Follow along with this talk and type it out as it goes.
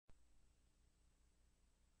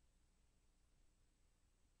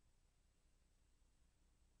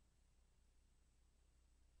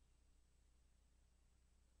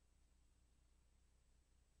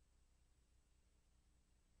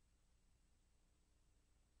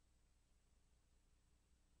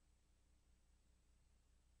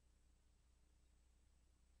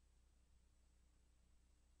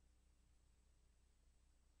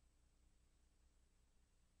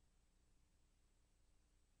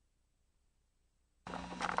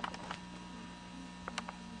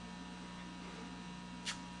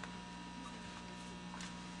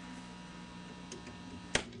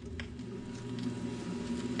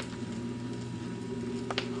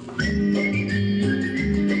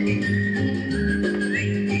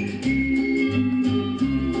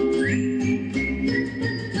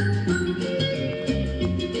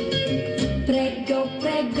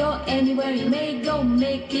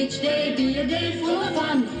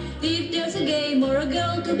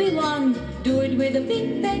to be one. Do it with a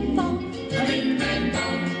bing bang bong. A bing bang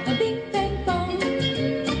bong. A bing bang bong.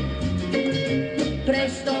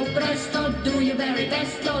 Presto, presto, do your very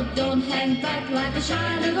best. Oh, don't hang back like a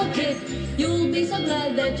shy little kid. You'll be so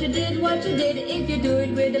glad that you did what you did if you do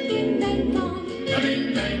it with a bing bang bong. A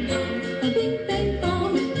bing bang bong. A bing bang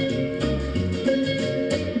bong.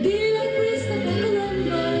 Be like Christopher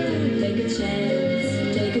Columbo. Take a chance,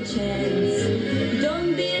 take a chance.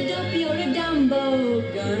 Don't be a dumpy or a Dumbo.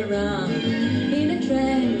 Go around in a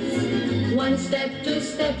trance. One step, two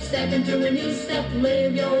steps, step into a new step.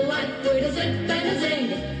 Live your life with a zip and a zing.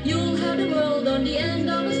 You'll have the world on the end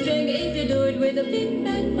of a string if you do it with a bing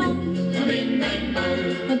bang bong. A bing bang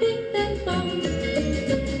bong. A bing bang bong.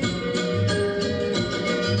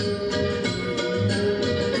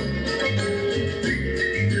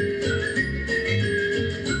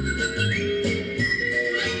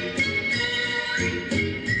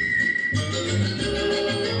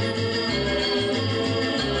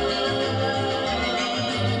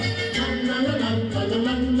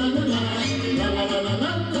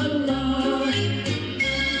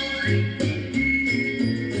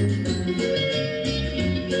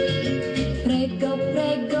 Prego,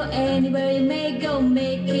 prego, anywhere you may go,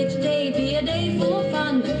 make each day be a day full of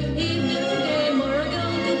fun. If there's a game or a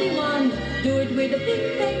goal to be won, do it with a bing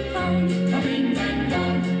bang bong. A bing bang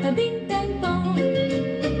bong. A bing bang bong.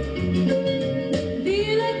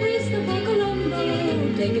 Be like Christopher Columbo.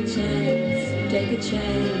 Take a chance, take a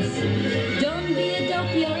chance. Don't be a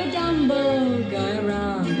dumpy or a Dumbo. Go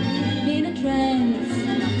around in a trance.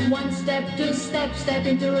 One step, two steps, step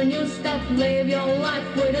into a new step. Live your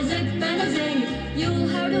life with a zip and a zing. You'll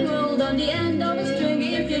have the world on the end of a string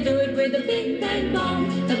if you do it with a bing bang bong.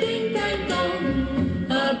 A bing bang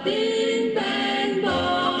bong. A bing bang.